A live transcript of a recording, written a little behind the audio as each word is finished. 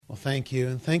Well, thank you,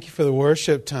 and thank you for the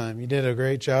worship time. You did a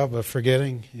great job of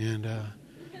forgetting, and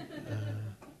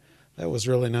that was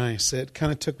really nice. It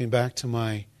kind of took me back to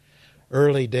my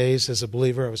early days as a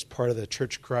believer. I was part of the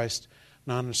Church of Christ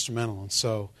non-instrumental, and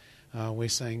so we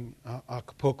sang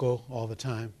Acapulco all the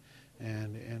time,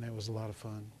 and it was a lot of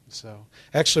fun. So,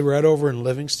 actually, right over in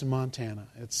Livingston, Montana.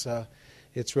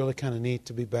 It's really kind of neat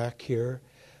to be back here.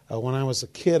 When I was a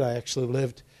kid, I actually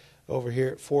lived over here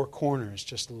at Four Corners,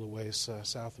 just a little ways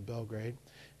south of Belgrade,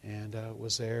 and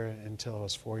was there until I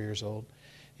was 4 years old.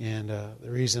 And the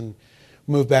reason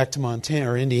I moved back to Montana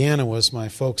or Indiana was my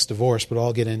folks' divorce, but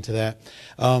I'll get into that.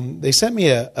 They sent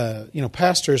me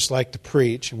pastors like to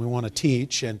preach, and we want to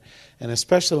teach, and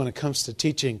especially when it comes to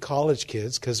teaching college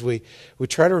kids, because we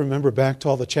try to remember back to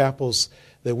all the chapels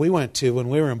that we went to when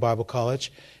we were in Bible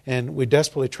college, and we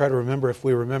desperately try to remember if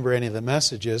we remember any of the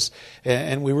messages.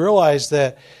 And we realize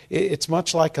that it's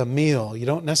much like a meal. You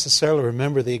don't necessarily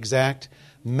remember the exact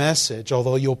message,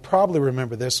 although you'll probably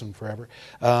remember this one forever.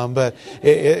 But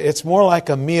it's more like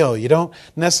a meal. You don't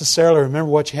necessarily remember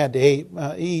what you had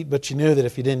to eat, but you knew that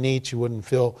if you didn't eat, you wouldn't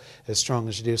feel as strong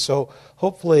as you do. So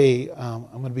hopefully I'm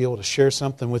going to be able to share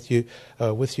something with you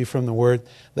from the Word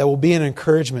that will be an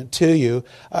encouragement to you.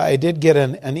 I did get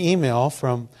an email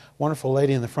from a wonderful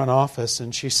lady in the front office,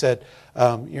 and she said,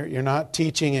 you're not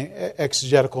teaching an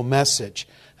exegetical message.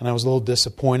 And I was a little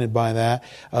disappointed by that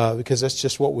because that's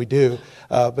just what we do.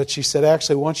 But she said,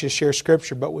 actually, we want you to share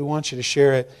Scripture, but we want you to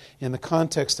share it in the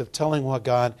context of telling what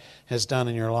God has done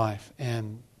in your life.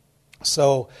 And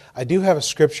so I do have a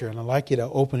Scripture, and I'd like you to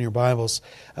open your Bibles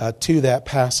to that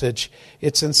passage.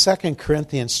 It's in 2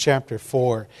 Corinthians chapter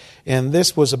 4. And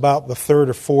this was about the third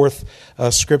or fourth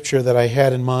Scripture that I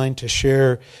had in mind to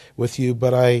share with you.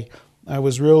 But I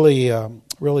was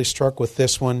really struck with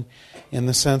this one, in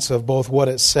the sense of both what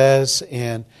it says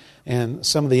and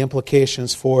some of the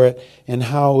implications for it, and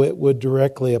how it would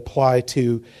directly apply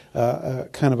to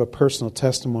kind of a personal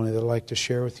testimony that I'd like to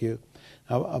share with you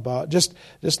about. Just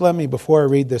let me, before I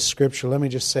read this Scripture, let me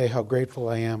just say how grateful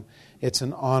I am. It's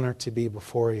an honor to be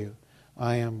before you.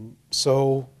 I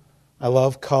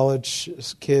love college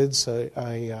kids.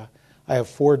 I have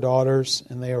 4 daughters,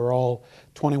 and they are all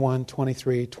 21,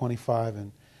 23, 25,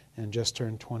 and just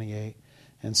turned 28.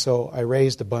 And so I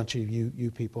raised a bunch of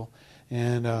you people,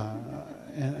 and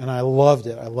I loved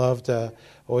it.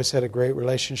 Always had a great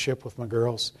relationship with my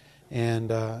girls, and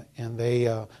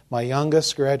they my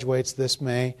youngest graduates this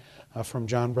May from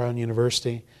John Brown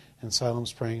University in Siloam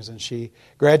Springs, and she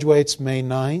graduates May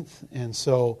 9th, and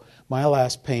so my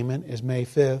last payment is May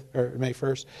 5th or May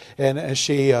 1st, and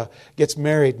she gets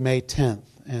married May 10th.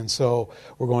 And so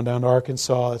we're going down to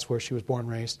Arkansas. That's where she was born and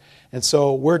raised. And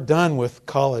so we're done with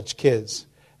college kids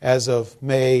as of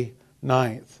May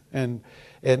 9th. And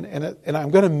I'm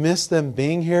going to miss them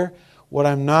being here. What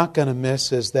I'm not going to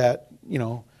miss is that,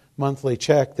 monthly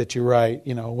check that you write,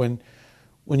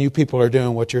 when you people are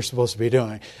doing what you're supposed to be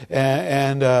doing.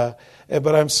 But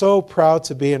I'm so proud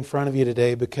to be in front of you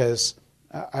today because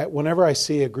whenever I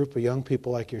see a group of young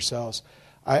people like yourselves,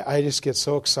 I just get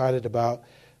so excited about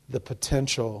the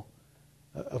potential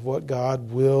of what God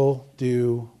will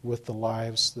do with the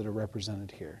lives that are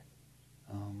represented here.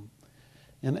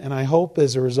 And I hope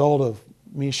as a result of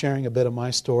me sharing a bit of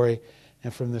my story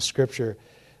and from the Scripture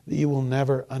that you will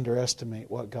never underestimate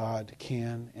what God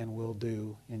can and will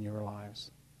do in your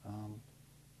lives.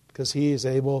 Because He is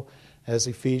able, as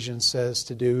Ephesians says,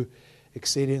 to do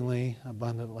exceedingly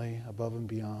abundantly above and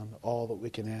beyond all that we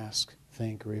can ask,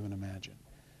 think, or even imagine.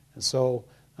 And so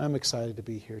I'm excited to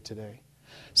be here today.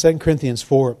 2 Corinthians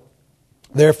 4,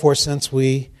 therefore, since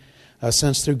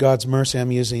through God's mercy,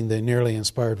 I'm using the nearly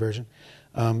inspired version,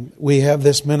 we have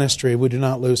this ministry, we do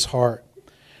not lose heart.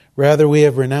 Rather, we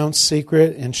have renounced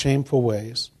secret and shameful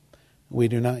ways. We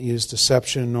do not use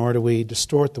deception, nor do we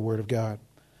distort the Word of God.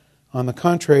 On the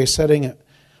contrary,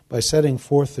 by setting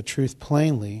forth the truth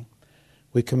plainly,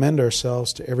 we commend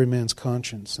ourselves to every man's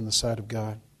conscience in the sight of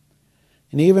God.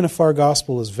 And even if our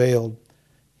gospel is veiled,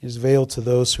 it is veiled to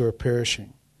those who are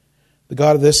perishing. The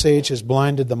God of this age has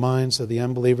blinded the minds of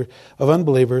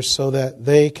unbelievers so that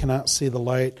they cannot see the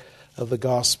light of the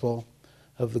gospel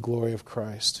of the glory of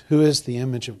Christ, who is the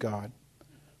image of God.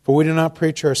 For we do not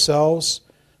preach ourselves,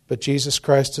 but Jesus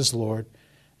Christ is Lord,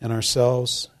 and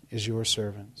ourselves as your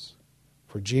servants,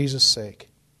 for Jesus' sake.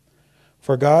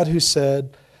 For God, who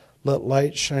said, "Let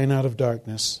light shine out of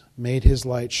darkness," made His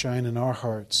light shine in our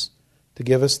hearts to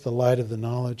give us the light of the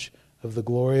knowledge of the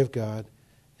glory of God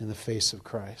in the face of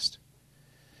Christ.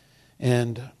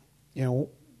 And,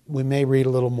 we may read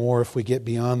a little more if we get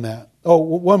beyond that. Oh,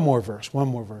 one more verse.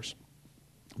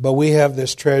 But we have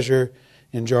this treasure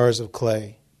in jars of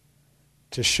clay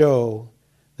to show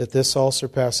that this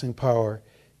all-surpassing power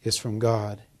is from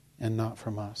God and not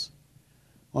from us.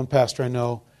 One pastor I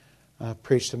know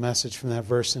preached a message from that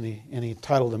verse, and he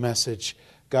titled the message,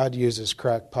 God uses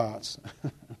crackpots.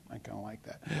 I kind of like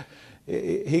that.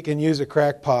 He can use a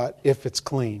crackpot if it's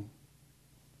clean.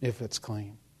 If it's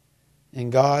clean.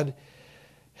 And God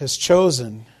has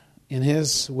chosen, in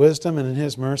His wisdom and in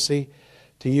His mercy,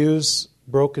 to use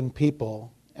broken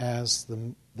people as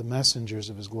the messengers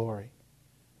of His glory.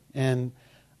 And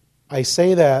I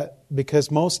say that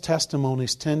because most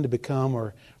testimonies tend to become,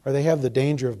 or they have the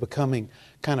danger of becoming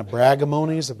kind of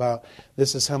bragamonies about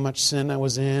this is how much sin I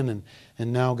was in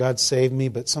and now God saved me.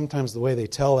 But sometimes the way they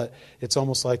tell it, it's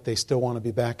almost like they still want to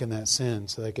be back in that sin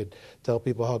so they could tell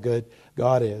people how good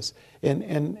God is.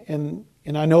 And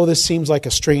I know this seems like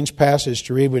a strange passage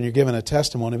to read when you're given a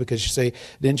testimony, because you say,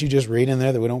 didn't you just read in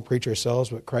there that we don't preach ourselves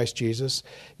but Christ Jesus?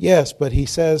 Yes, but He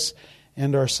says,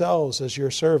 and ourselves as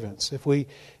your servants. If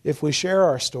we share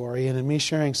our story, and in me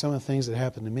sharing some of the things that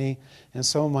happened to me and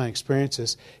some of my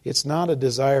experiences, it's not a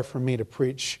desire for me to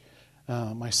preach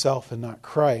myself and not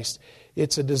Christ.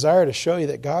 It's a desire to show you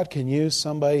that God can use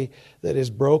somebody that is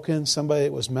broken, somebody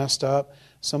that was messed up,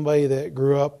 somebody that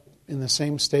grew up in the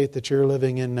same state that you're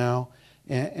living in now,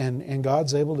 and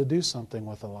God's able to do something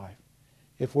with a life.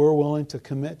 If we're willing to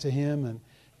commit to Him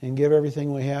and give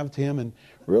everything we have to Him and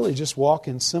really just walk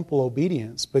in simple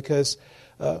obedience, because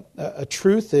a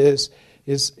truth is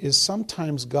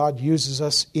sometimes God uses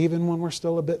us even when we're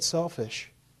still a bit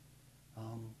selfish.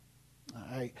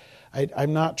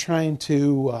 I'm not trying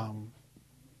to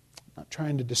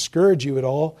discourage you at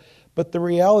all, but the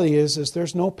reality is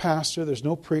there's no pastor, there's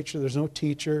no preacher, there's no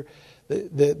teacher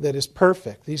that is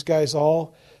perfect. These guys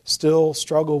all still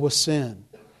struggle with sin.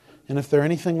 And if they're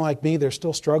anything like me, they're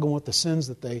still struggling with the sins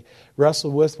that they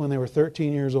wrestled with when they were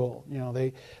 13 years old. You know,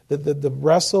 the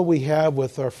wrestle we have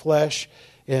with our flesh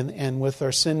and with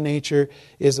our sin nature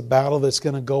is a battle that's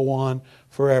going to go on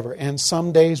forever. And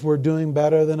some days we're doing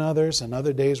better than others, and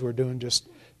other days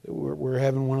we're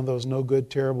having one of those no good,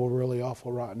 terrible, really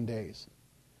awful, rotten days.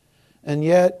 And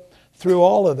yet, through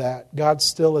all of that, God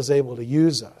still is able to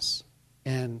use us.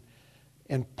 And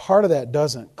part of that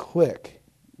doesn't click,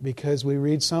 because we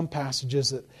read some passages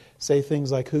that say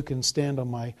things like, who can stand on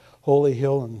my holy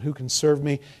hill and who can serve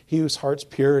me? He whose heart's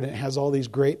pure. And it has all these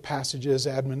great passages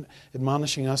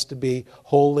admonishing us to be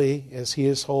holy as He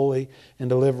is holy,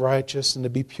 and to live righteous and to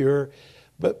be pure.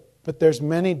 But there's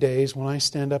many days when I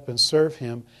stand up and serve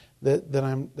Him that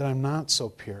I'm not so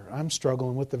pure. I'm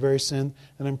struggling with the very sin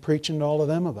that I'm preaching to all of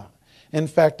them about. In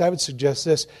fact, I would suggest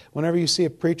this: whenever you see a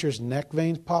preacher's neck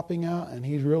veins popping out and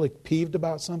he's really peeved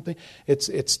about something, it's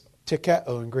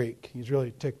tikao in Greek. He's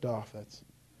really ticked off.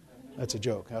 That's a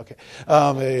joke.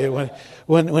 Okay.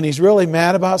 When he's really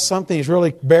mad about something, he's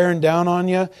really bearing down on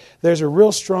you, there's a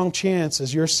real strong chance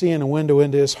as you're seeing a window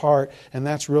into his heart, and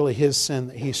that's really his sin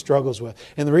that he struggles with.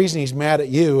 And the reason he's mad at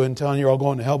you and telling you you're all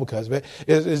going to hell because of it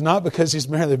is not because he's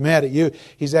mad at you.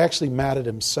 He's actually mad at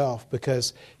himself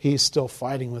because he's still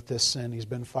fighting with this sin. He's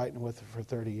been fighting with it for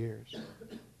 30 years.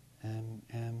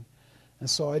 And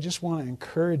so I just want to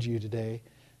encourage you today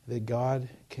that God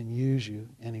can use you,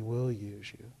 and He will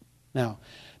use you. Now,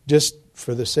 just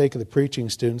for the sake of the preaching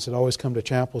students that always come to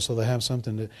chapel so they have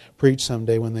something to preach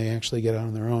someday when they actually get out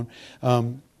on their own,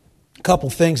 a couple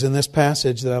things in this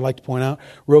passage that I'd like to point out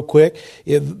real quick.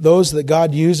 If those that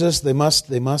God uses, they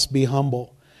must be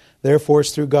humble. Therefore,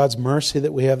 it's through God's mercy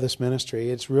that we have this ministry.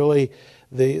 It's really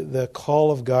the call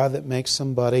of God that makes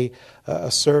somebody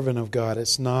a servant of God.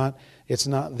 It's not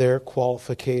their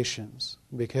qualifications,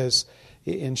 because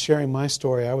in sharing my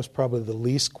story, I was probably the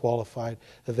least qualified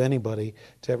of anybody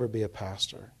to ever be a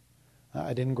pastor.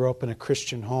 I didn't grow up in a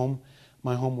Christian home.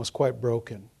 My home was quite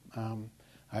broken.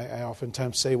 I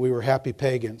oftentimes say we were happy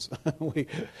pagans.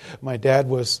 My dad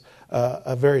was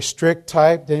a very strict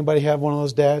type. Did anybody have one of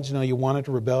those dads? You know, you wanted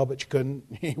to rebel, but you couldn't.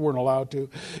 You weren't allowed to.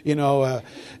 You know,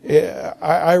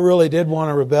 I really did want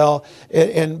to rebel,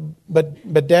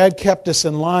 but Dad kept us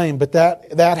in line. But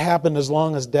that happened as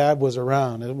long as Dad was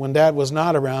around. And when Dad was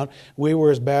not around, we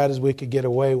were as bad as we could get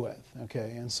away with.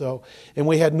 Okay, and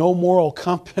we had no moral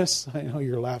compass. I know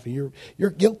you're laughing. You're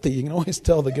guilty. You can always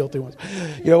tell the guilty ones.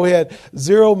 You know, we had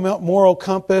zero moral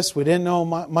compass. We didn't know.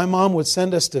 My mom would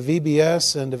send us to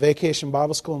VBS and to Vacation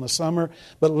Bible School in the summer,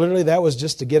 but literally that was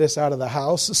just to get us out of the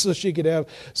house so she could have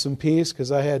some peace,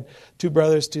 because I had 2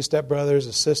 brothers, 2 stepbrothers,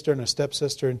 a sister and a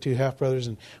stepsister, and 2 half-brothers,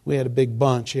 and we had a big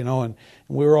bunch, you know, and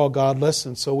we were all godless,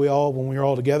 and so when we were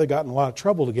all together, got in a lot of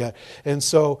trouble together. And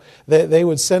so they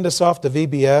would send us off to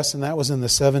VBS, and that was in the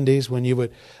 70s when you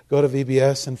would go to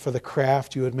VBS, and for the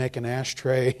craft, you would make an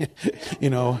ashtray, you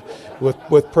know,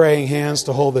 with praying hands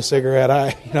to hold the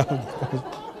cigarette.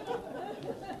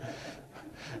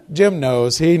 Jim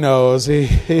knows. He knows.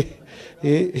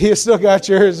 He still got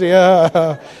yours.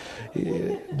 Yeah.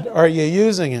 Are you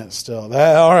using it still?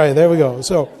 All right, there we go.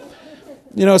 So,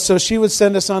 so she would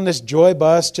send us on this joy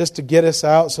bus just to get us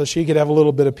out so she could have a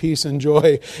little bit of peace and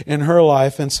joy in her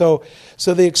life. And so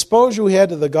the exposure we had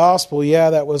to the gospel,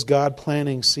 that was God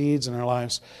planting seeds in our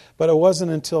lives. But it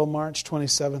wasn't until March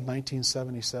 27th,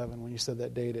 1977, when you said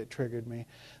that date, it triggered me.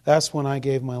 That's when I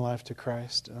gave my life to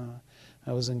Christ.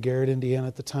 I was in Garrett, Indiana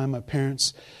at the time. My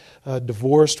parents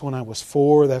divorced when I was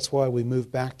 4. That's why we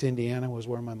moved back to Indiana, was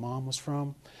where my mom was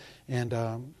from. And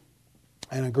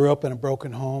I grew up in a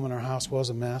broken home, and our house was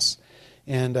a mess.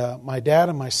 And my dad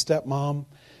and my stepmom,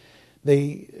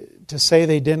 to say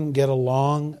they didn't get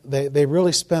along, they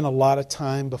really spent a lot of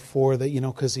time before that,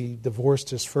 because he divorced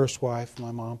his first wife,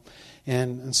 my mom.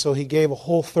 And so he gave a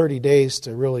whole 30 days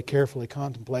to really carefully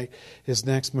contemplate his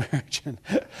next marriage. And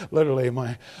literally,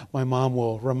 my mom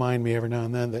will remind me every now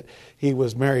and then that he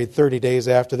was married 30 days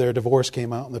after their divorce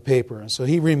came out in the paper. And so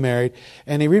he remarried,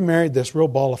 and he remarried this real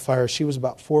ball of fire. She was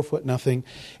about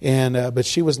 4'0", but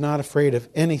she was not afraid of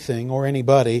anything or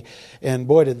anybody. And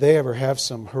boy, did they ever have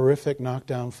some horrific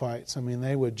knockdown fights. I mean,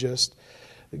 they would just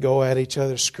go at each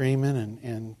other screaming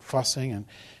and fussing,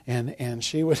 and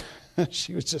she would...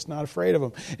 She was just not afraid of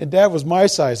him. And Dad was my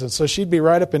size, and so she'd be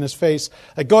right up in his face,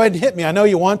 like, go ahead and hit me. I know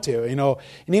you want to, And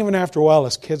even after a while,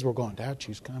 his kids were going, Dad,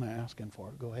 she's kind of asking for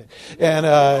it. Go ahead. And,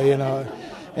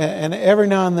 and every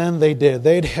now and then they did.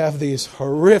 They'd have these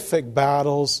horrific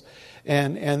battles.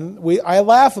 And I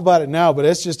laugh about it now, but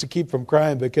it's just to keep from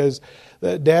crying, because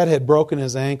Dad had broken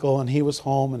his ankle and he was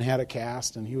home and had a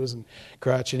cast and he was in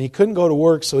crutch and he couldn't go to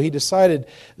work, so he decided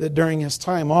that during his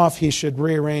time off he should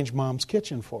rearrange Mom's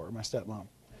kitchen for her, my stepmom.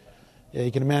 Yeah,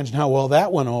 you can imagine how well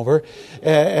that went over.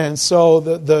 And so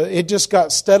it just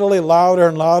got steadily louder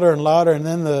and louder and louder, and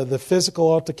then the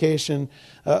physical altercation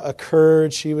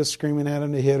occurred. She was screaming at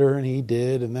him to hit her, and he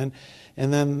did. And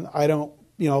then I don't,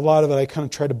 a lot of it I kind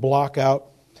of tried to block out.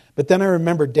 But then I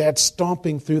remember Dad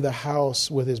stomping through the house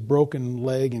with his broken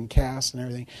leg and cast and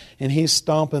everything. And he's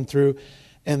stomping through,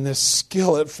 and this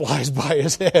skillet flies by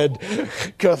his head.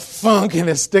 Ka-thunk, and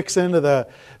it sticks into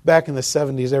back in the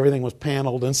 70s, everything was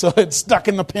paneled. And so it stuck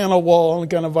in the panel wall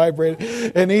and kind of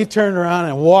vibrated. And he turned around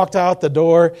and walked out the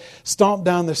door, stomped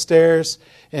down the stairs.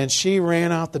 And she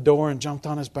ran out the door and jumped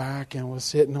on his back and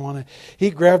was hitting on it.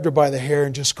 He grabbed her by the hair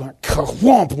and just went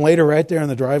ka-whomp, and laid her right there in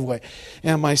the driveway.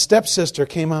 And my stepsister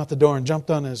came out the door and jumped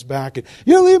on his back. And,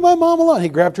 you leave my mom alone. He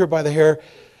grabbed her by the hair,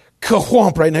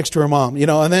 ka-whomp, right next to her mom.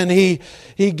 And then he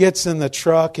gets in the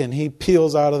truck and he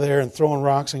peels out of there and throwing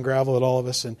rocks and gravel at all of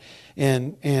us. And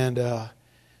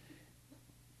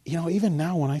even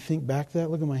now when I think back to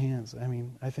that, look at my hands. I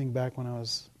mean, I think back when I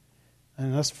was...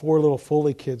 And us 4 little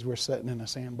Foley kids were sitting in a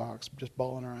sandbox, just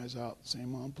bawling our eyes out, saying,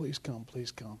 Mom, please come,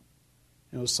 please come.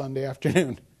 It was Sunday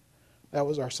afternoon. That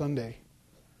was our Sunday.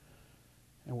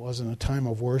 It wasn't a time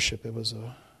of worship. It was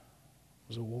a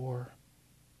war.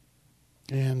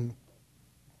 And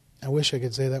I wish I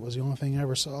could say that was the only thing I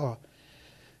ever saw.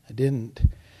 I didn't.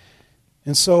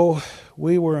 And so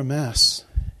we were a mess.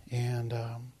 And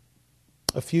a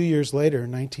few years later,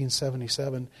 in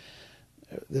 1977,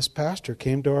 this pastor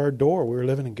came to our door. We were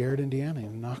living in Garrett, Indiana,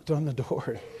 and knocked on the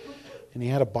door. And he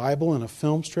had a Bible and a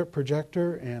film strip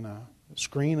projector and a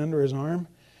screen under his arm.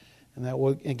 And that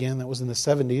was in the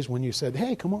 70s when you said,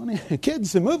 hey, come on in,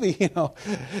 kids, the movie,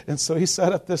 And so he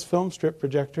set up this film strip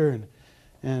projector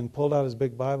and pulled out his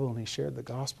big Bible, and he shared the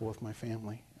gospel with my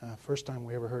family. First time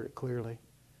we ever heard it clearly.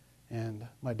 And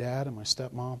my dad and my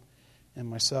stepmom and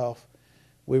myself,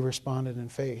 we responded in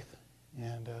faith.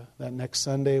 And that next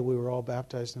Sunday, we were all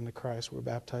baptized into Christ. We were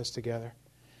baptized together.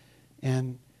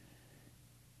 And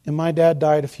my dad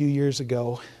died a few years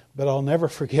ago, but I'll never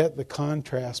forget the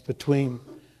contrast between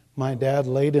my dad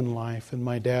late in life and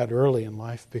my dad early in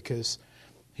life, because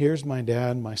here's my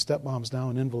dad, my stepmom's now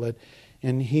an invalid,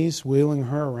 and he's wheeling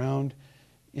her around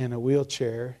in a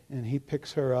wheelchair, and he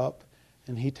picks her up,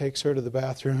 and he takes her to the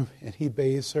bathroom, and he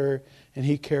bathes her, and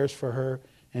he cares for her,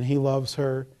 and he loves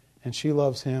her, and she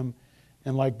loves him.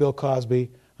 And like Bill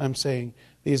Cosby, I'm saying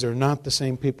these are not the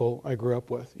same people I grew up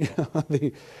with.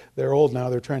 They're old now.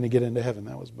 They're trying to get into heaven.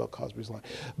 That was Bill Cosby's line.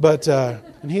 But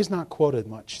and he's not quoted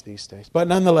much these days. But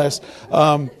nonetheless,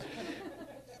 that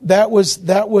was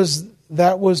the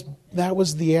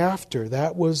after.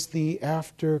 That was the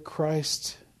after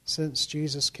Christ, since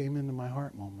Jesus came into my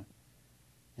heart moment.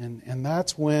 And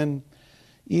that's when,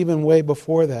 even way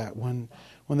before that, when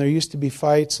there used to be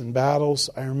fights and battles,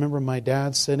 I remember my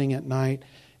dad sitting at night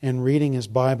and reading his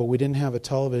Bible. We didn't have a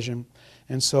television.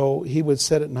 And so he would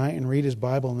sit at night and read his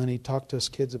Bible, and then he'd talk to us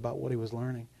kids about what he was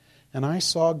learning. And I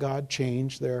saw God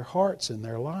change their hearts and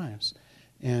their lives.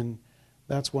 And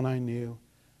that's when I knew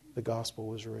the gospel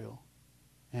was real.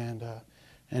 And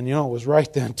it was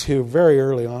right then, too, very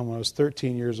early on when I was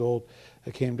 13 years old,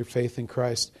 I came to faith in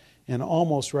Christ. And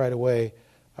almost right away,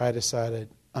 I decided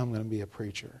I'm going to be a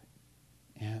preacher.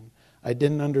 And I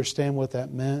didn't understand what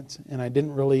that meant, and I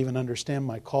didn't really even understand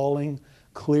my calling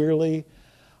clearly.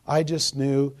 I just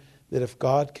knew that if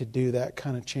God could do that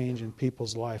kind of change in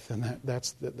people's life, then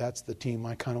that's the team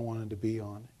I kind of wanted to be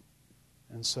on.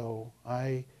 And so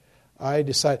I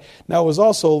decided. Now, it was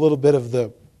also a little bit of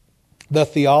the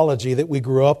theology that we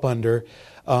grew up under.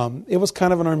 It was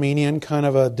kind of an Armenian,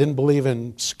 didn't believe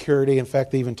in security. In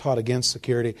fact, they even taught against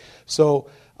security. So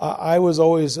I was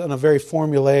always on a very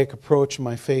formulaic approach in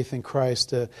my faith in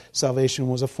Christ. Salvation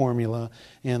was a formula,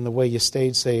 and the way you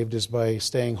stayed saved is by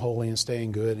staying holy and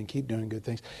staying good and keep doing good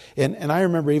things. And I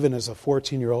remember even as a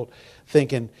 14-year-old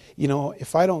thinking,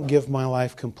 if I don't give my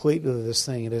life completely to this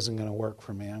thing, it isn't going to work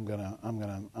for me. I'm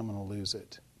gonna lose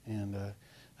it. And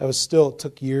it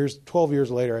took years. 12 years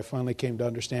later, I finally came to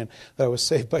understand that I was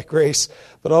saved by grace.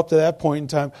 But up to that point in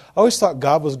time, I always thought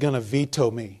God was going to veto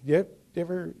me. You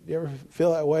ever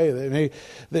feel that way?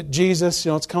 That Jesus,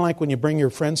 it's kind of like when you bring your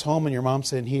friends home and your mom's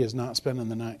saying, he is not spending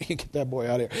the night. Get that boy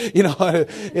out of here.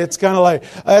 It's kind of like,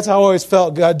 that's how I always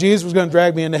felt. Jesus was going to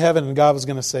drag me into heaven, and God was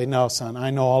going to say, no, son, I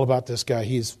know all about this guy.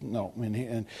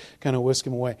 And kind of whisk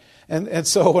him away. And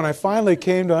so when I finally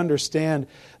came to understand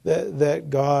that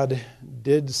God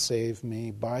did save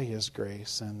me by His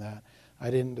grace and that I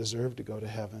didn't deserve to go to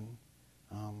heaven,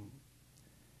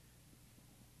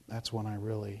 that's when I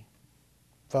really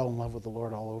fell in love with the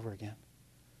Lord all over again.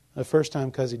 The first time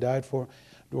because He died for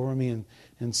me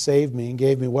and saved me and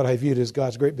gave me what I viewed as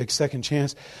God's great big second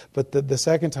chance. But the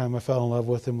second time I fell in love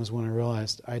with Him was when I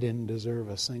realized I didn't deserve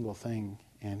a single thing,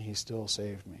 and He still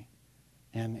saved me.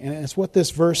 And it's what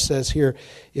this verse says here.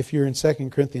 If you're in 2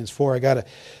 Corinthians 4, I got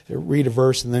to read a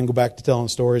verse and then go back to telling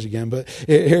stories again. But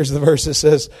here's the verse that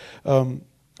says,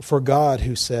 for God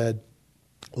who said,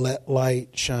 let light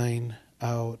shine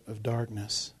out of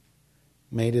darkness,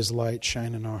 made His light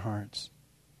shine in our hearts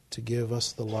to give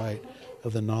us the light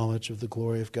of the knowledge of the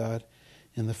glory of God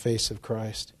in the face of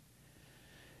Christ.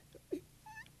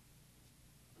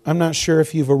 I'm not sure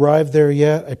if you've arrived there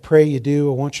yet. I pray you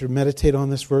do. I want you to meditate on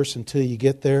this verse until you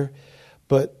get there.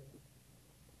 But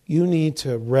you need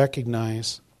to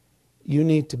recognize, you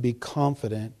need to be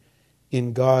confident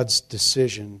in God's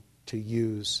decision to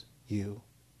use you.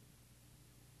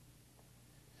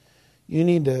 You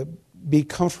need to be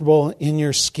comfortable in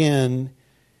your skin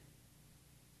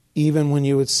even when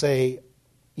you would say,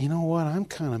 you know what, I'm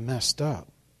kind of messed up.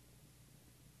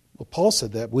 Well, Paul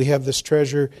said that. We have this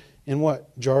treasure in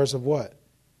what? Jars of what?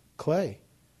 Clay.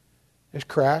 There's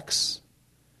cracks.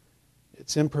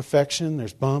 It's imperfection.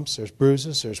 There's bumps. There's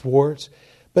bruises. There's warts.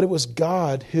 But it was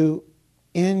God who,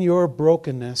 in your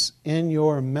brokenness, in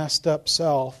your messed up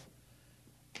self,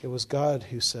 it was God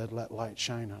who said, let light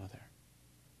shine out of there.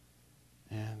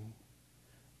 And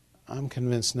I'm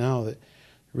convinced now that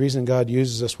the reason God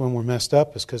uses us when we're messed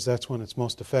up is because that's when it's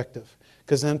most effective.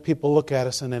 Because then people look at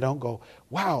us and they don't go,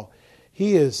 wow,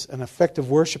 he is an effective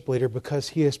worship leader because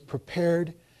he is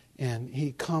prepared and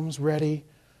he comes ready.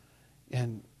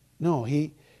 And no,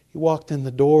 he walked in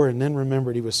the door and then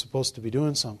remembered he was supposed to be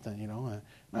doing something, And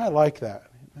I like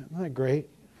that. Isn't that great?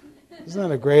 Isn't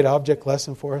that a great object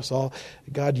lesson for us all?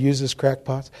 God uses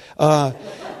crackpots.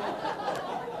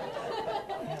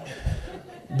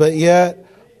 But yet,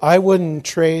 I wouldn't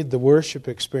trade the worship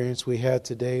experience we had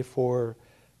today for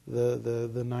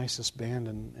the nicest band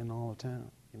in all of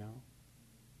town,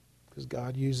 Because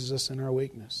God uses us in our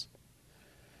weakness.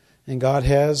 And God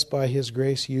has, by His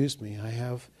grace, used me.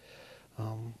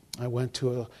 I went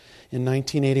to in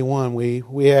 1981,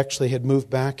 we actually had moved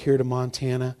back here to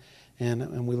Montana,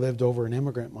 and we lived over in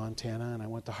Immigrant, Montana, and I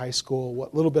went to high school.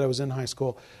 What little bit I was in high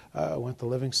school, I went to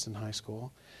Livingston High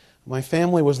School. My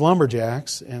family was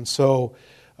lumberjacks, and so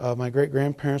my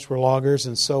great-grandparents were loggers,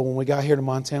 and so when we got here to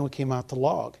Montana, we came out to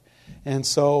log. And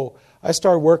so I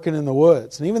started working in the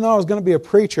woods. And even though I was going to be a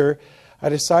preacher, I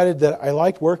decided that I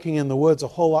liked working in the woods a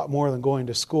whole lot more than going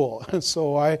to school. And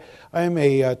so I am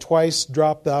a twice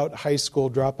dropped out high school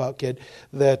dropout kid.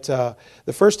 That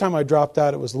the first time I dropped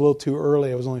out, it was a little too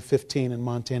early. I was only 15. In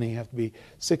Montana, you have to be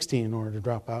 16 in order to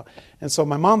drop out. And so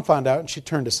my mom found out, and she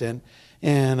turned us in.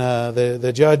 And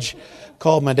the judge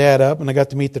called my dad up, and I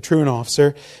got to meet the truant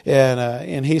officer.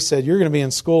 And he said, you're going to be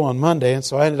in school on Monday. And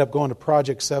so I ended up going to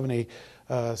Project 71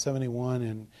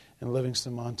 in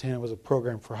Livingston, Montana. It was a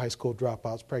program for high school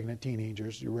dropouts, pregnant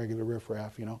teenagers, your regular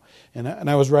riffraff, And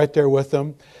I was right there with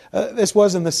them. This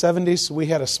was in the 70s, so we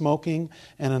had a smoking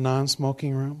and a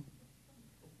non-smoking room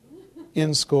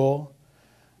in school.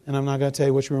 And I'm not going to tell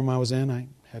you which room I was in. I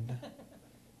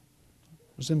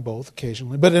was in both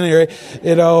occasionally, but anyway,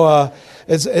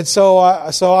 so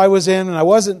I was in, and I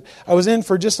was in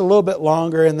for just a little bit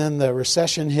longer, and then the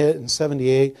recession hit in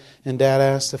 '78, and Dad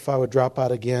asked if I would drop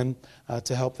out again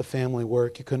to help the family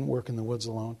work. You couldn't work in the woods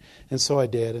alone, and so I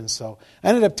did, and so I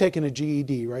ended up taking a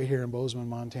GED right here in Bozeman,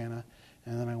 Montana.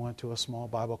 And then I went to a small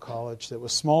Bible college that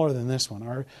was smaller than this one.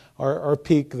 Our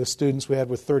peak, the students we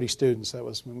had were 30 students. That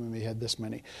was when we had this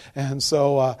many. And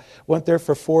so went there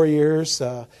for 4 years.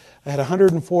 I had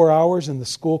 104 hours and the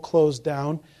school closed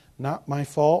down. Not my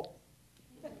fault.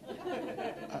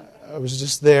 I was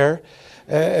just there.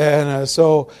 And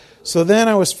so then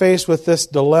I was faced with this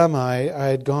dilemma. I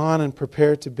had gone and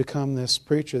prepared to become this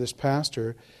preacher, this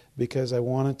pastor, because I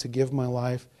wanted to give my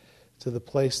life to the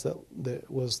place that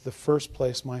was the first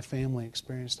place my family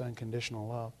experienced unconditional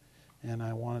love. And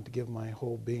I wanted to give my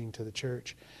whole being to the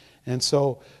church. And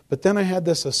so, but then I had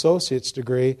this associate's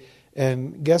degree,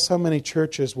 and guess how many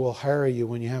churches will hire you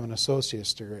when you have an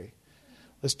associate's degree?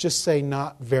 Let's just say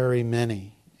not very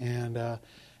many. And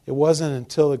it wasn't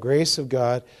until the grace of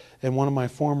God and one of my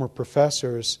former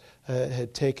professors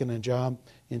had taken a job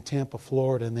in Tampa,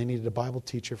 Florida, and they needed a Bible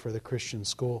teacher for the Christian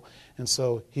school. And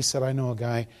so he said, I know a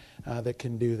guy that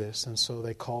can do this. And so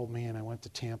they called me, and I went to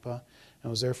Tampa. I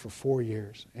was there for 4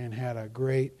 years and had a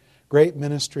great, great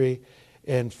ministry.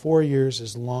 And 4 years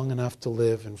is long enough to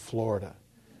live in Florida.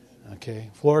 Okay,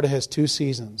 Florida has 2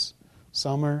 seasons,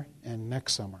 summer and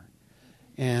next summer.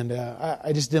 And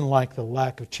I just didn't like the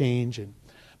lack of change.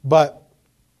 But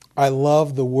I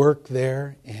loved the work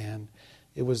there, and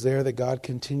it was there that God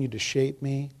continued to shape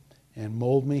me and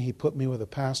mold me. He put me with a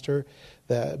pastor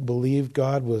that believed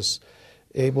God was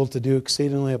able to do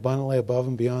exceedingly abundantly above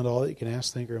and beyond all that you can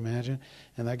ask, think, or imagine.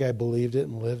 And that guy believed it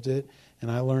and lived it. And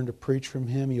I learned to preach from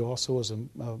him. He also was a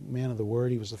man of the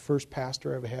Word. He was the first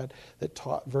pastor I ever had that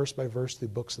taught verse by verse through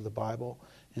books of the Bible.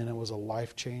 And it was a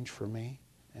life change for me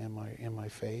and my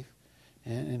faith.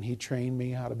 And he trained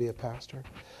me how to be a pastor.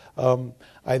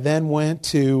 I then went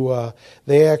to,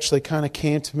 they actually kind of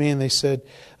came to me and they said,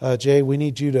 Jay, we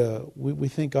need you to, we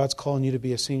think God's calling you to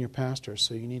be a senior pastor,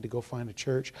 so you need to go find a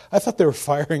church. I thought they were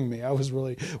firing me. I was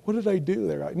really, what did I do?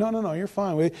 They're like, no, you're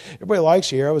fine. Everybody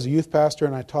likes you here. I was a youth pastor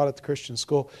and I taught at the Christian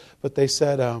school. But they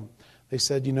said,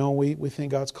 we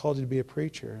think God's called you to be a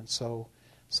preacher. And so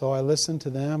I listened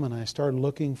to them and I started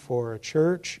looking for a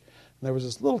church. There was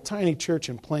this little tiny church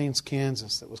in Plains,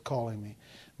 Kansas that was calling me.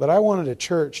 But I wanted a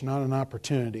church, not an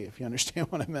opportunity, if you understand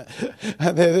what I meant.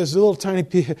 There's a little tiny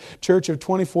church of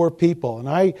 24 people, and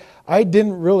I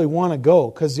didn't really want to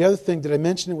go, because the other thing, did I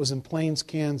mention it was in Plains,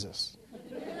 Kansas?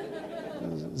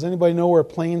 Does anybody know where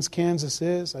Plains, Kansas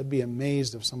is? I'd be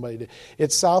amazed if somebody did.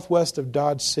 It's southwest of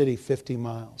Dodge City, 50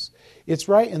 miles. It's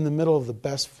right in the middle of the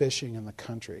best fishing in the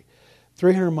country.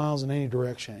 300 miles in any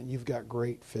direction, and you've got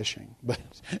great fishing. But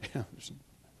it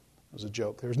was a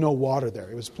joke. There was no water there.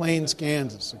 It was Plains,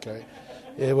 Kansas. Okay,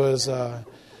 it was one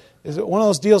of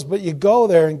those deals. But you go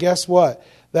there, and guess what?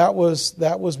 That was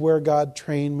where God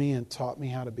trained me and taught me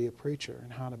how to be a preacher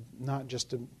and how to not just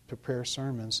to prepare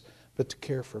sermons, but to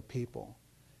care for people.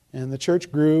 And the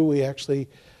church grew. We actually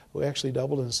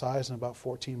doubled in size in about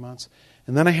 14 months.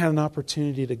 And then I had an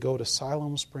opportunity to go to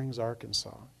Siloam Springs,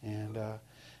 Arkansas, and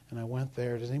I went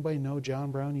there. Does anybody know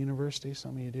John Brown University?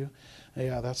 Some of you do.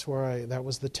 Yeah, that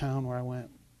was the town where I went.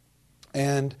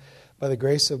 And by the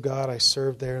grace of God, I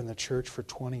served there in the church for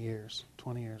 20 years.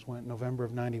 20 years. Went November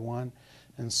of 91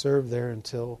 and served there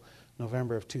until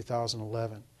November of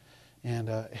 2011. And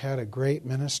had a great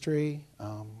ministry.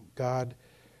 God,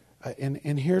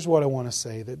 and here's what I want to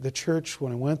say. The church,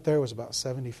 when I went there, was about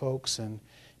 70 folks, and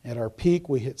at our peak,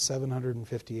 we hit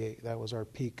 758. That was our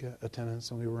peak attendance,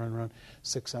 and we were around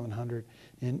 700.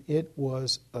 And it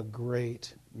was a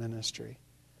great ministry.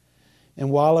 And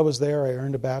while I was there, I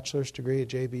earned a bachelor's degree at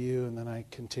JBU, and then I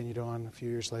continued on a few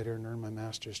years later and earned my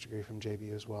master's degree from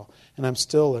JBU as well. And I'm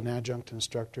still an adjunct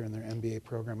instructor in their MBA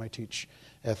program. I teach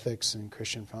ethics and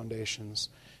Christian foundations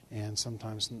and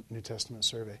sometimes New Testament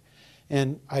survey.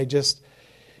 And I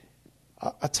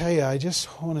tell you, I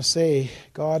just want to say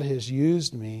God has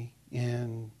used me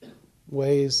in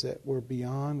ways that were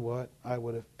beyond what I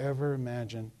would have ever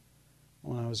imagined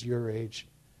when I was your age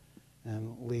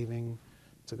and leaving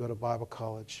to go to Bible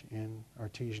college in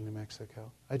Artesia, New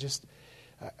Mexico. I just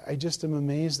am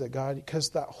amazed that God, because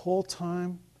that whole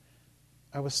time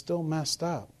I was still messed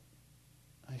up.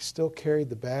 I still carried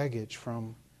the baggage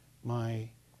from my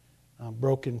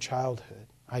broken childhood.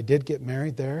 I did get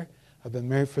married there. I've been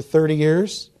married for 30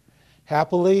 years.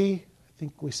 Happily, I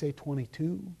think we say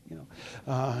 22.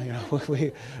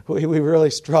 We really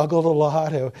struggled a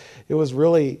lot. It was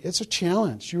really, it's a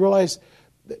challenge. You realize,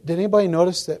 did anybody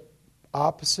notice that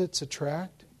opposites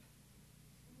attract?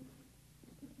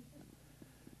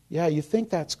 Yeah, you think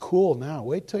that's cool now.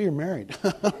 Wait till you're married.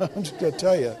 I'm just going to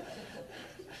tell you.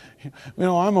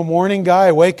 I'm a morning guy.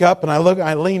 I wake up and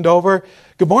I leaned over.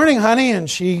 Good morning, honey. And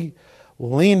she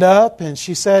leaned up and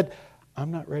she said,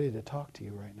 I'm not ready to talk to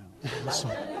you right now. So,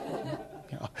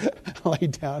 I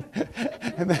laid down.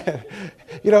 And then,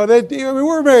 we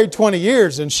were married 20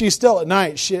 years and she's still at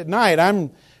night.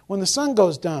 When the sun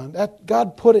goes down,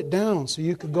 God put it down so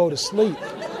you could go to sleep.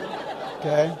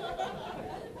 Okay?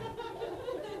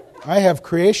 I have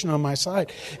creation on my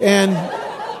side.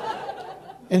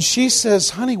 And she says,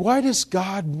 honey, why does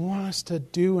God want us to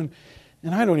do? And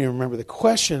I don't even remember the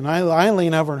question. I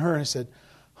lean over on her and I said,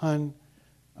 hon,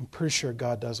 I'm pretty sure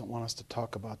God doesn't want us to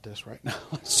talk about this right now.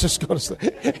 Let's just go to sleep.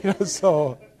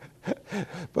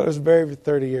 But I was married for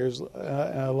 30 years.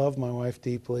 And I love my wife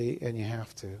deeply, and you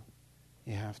have to.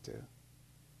 You have to.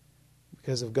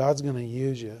 Because if God's going to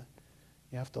use you,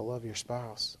 you have to love your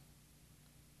spouse.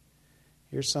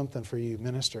 Here's something for you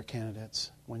minister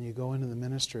candidates. When you go into the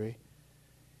ministry,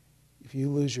 if you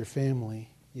lose your family,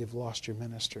 you've lost your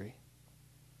ministry.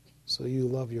 So you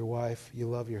love your wife, you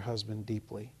love your husband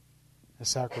deeply,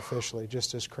 sacrificially,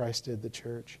 just as Christ did the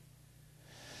church.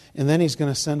 And then He's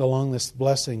going to send along this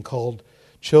blessing called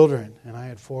children, and I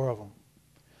had 4 of them.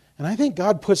 And I think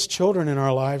God puts children in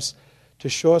our lives to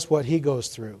show us what He goes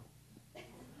through.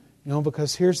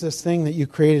 Because here's this thing that you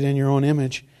created in your own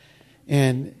image,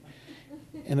 and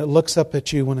it looks up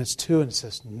at you when it's 2 and it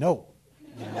says, no.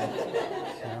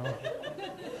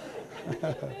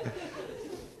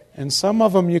 And some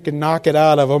of them you can knock it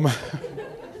out of them,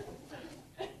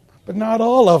 but not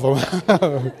all of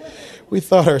them. We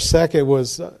thought our second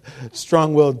was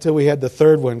strong-willed until we had the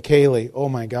third one, Kaylee. Oh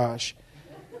my gosh.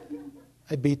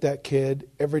 I beat that kid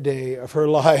every day of her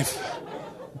life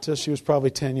until she was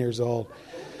probably 10 years old.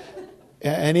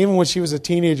 And even when she was a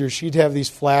teenager, she'd have these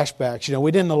flashbacks.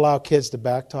 We didn't allow kids to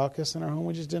backtalk us in our home.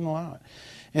 We just didn't allow it.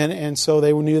 And so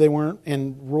they knew they weren't,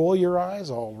 and roll your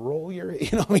eyes, I'll roll your,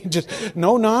 just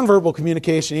no nonverbal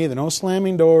communication either, no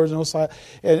slamming doors, no silence.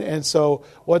 And so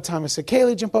one time I said,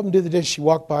 Kaylee, jump up and do the dishes. She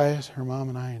walked by us, her mom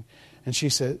and I, and she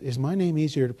said, is my name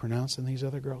easier to pronounce than these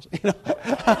other girls? And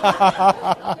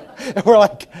we're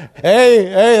like,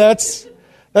 hey,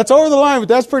 that's over the line, but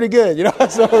that's pretty good,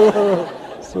 So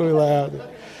we laughed.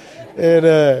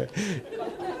 And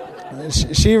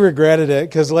she regretted it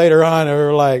because later on we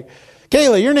were like,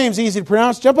 Kayla, your name's easy to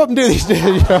pronounce. Jump up and do these.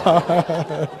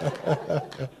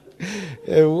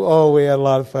 Oh, we had a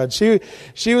lot of fun. She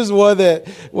was one that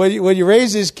when you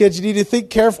raise these kids, you need to think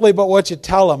carefully about what you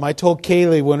tell them. I told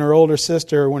Kaylee when her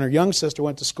young sister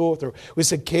went to school with her, we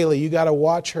said, Kaylee, you got to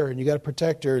watch her and you got to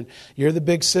protect her, and you're the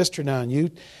big sister now.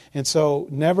 And so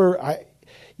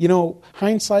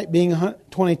hindsight being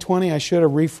 2020, I should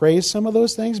have rephrased some of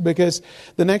those things, because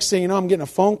the next thing you know, I'm getting a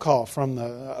phone call from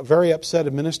a very upset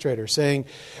administrator saying,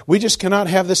 we just cannot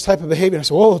have this type of behavior. I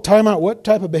said, whoa, time out. What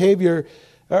type of behavior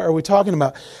are we talking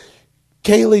about?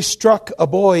 Kaylee struck a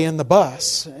boy in the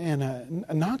bus and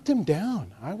knocked him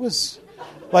down. I was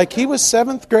like, he was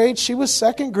 7th grade, she was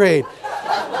 2nd grade.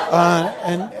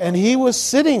 And he was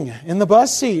sitting in the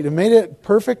bus seat and made it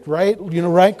perfect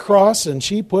right cross, and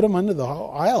she put him under the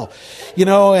aisle.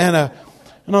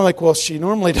 And I'm like, well, she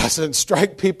normally doesn't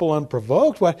strike people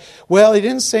unprovoked. Well, he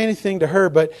didn't say anything to her,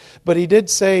 but he did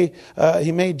say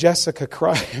he made Jessica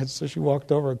cry, and so she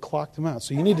walked over and clocked him out.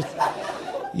 So you need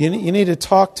to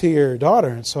talk to your daughter.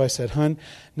 And so I said, hon,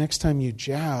 next time you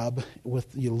jab,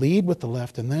 you lead with the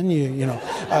left, and then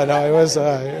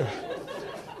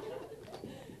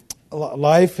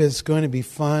life is going to be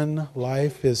fun.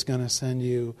 Life is going to send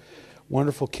you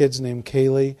wonderful kids named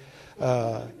Kaylee.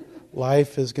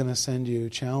 Life is going to send you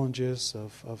challenges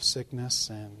of sickness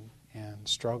and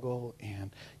struggle.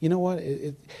 And you know what?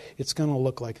 It's going to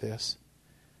look like this.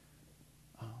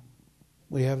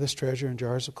 We have this treasure in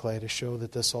jars of clay to show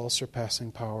that this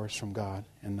all-surpassing power is from God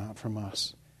and not from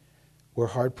us. We're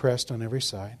hard-pressed on every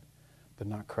side, but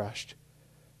not crushed.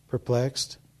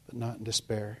 Perplexed, but not in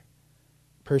despair.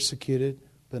 Persecuted,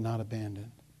 but not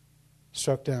abandoned.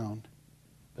 Struck down,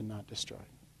 but not destroyed.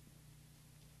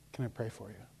 Can I pray for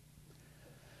you?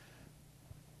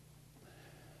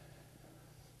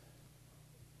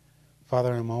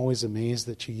 Father, I'm always amazed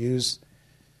that you use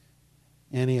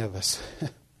any of us.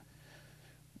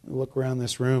 Look around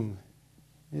this room.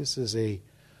 This is a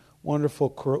wonderful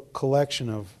collection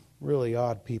of really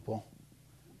odd people.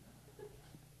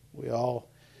 We all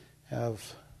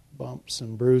have bumps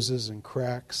and bruises and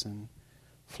cracks and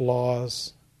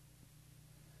flaws.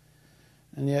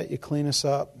 And yet you clean us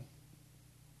up.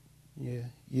 You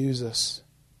use us.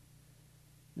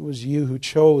 It was you who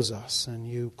chose us, and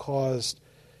you caused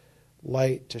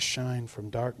light to shine from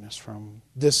darkness, from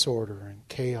disorder and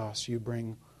chaos. You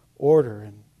bring order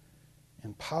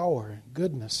and power and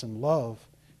goodness and love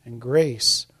and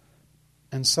grace.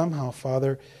 And somehow,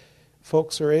 Father,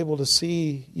 folks are able to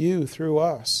see you through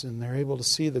us, and they're able to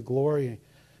see the glory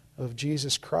of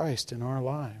Jesus Christ in our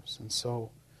lives. And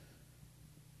so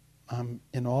I'm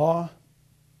in awe.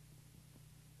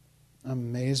 I'm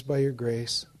amazed by your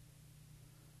grace,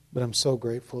 but I'm so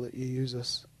grateful that you use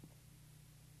us.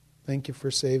 Thank you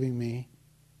for saving me.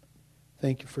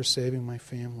 Thank you for saving my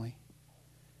family.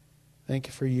 Thank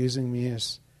you for using me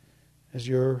as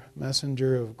your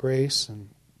messenger of grace. And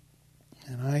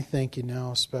I thank you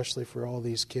now especially for all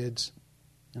these kids.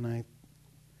 And I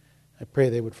pray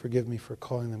they would forgive me for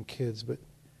calling them kids, but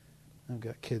I've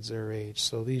got kids their age.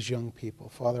 So these young people,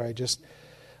 Father, I just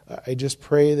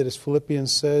pray that as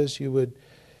Philippians says, you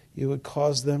would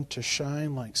cause them to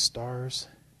shine like stars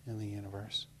in the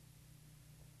universe.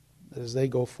 That as they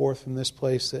go forth from this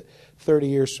place, that 30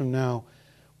 years from now,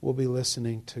 we'll be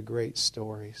listening to great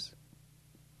stories.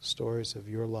 Stories of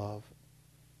your love,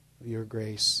 of your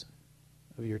grace,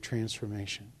 of your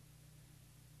transformation.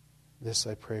 This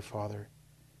I pray, Father,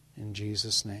 in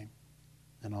Jesus' name.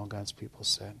 And all God's people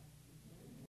said.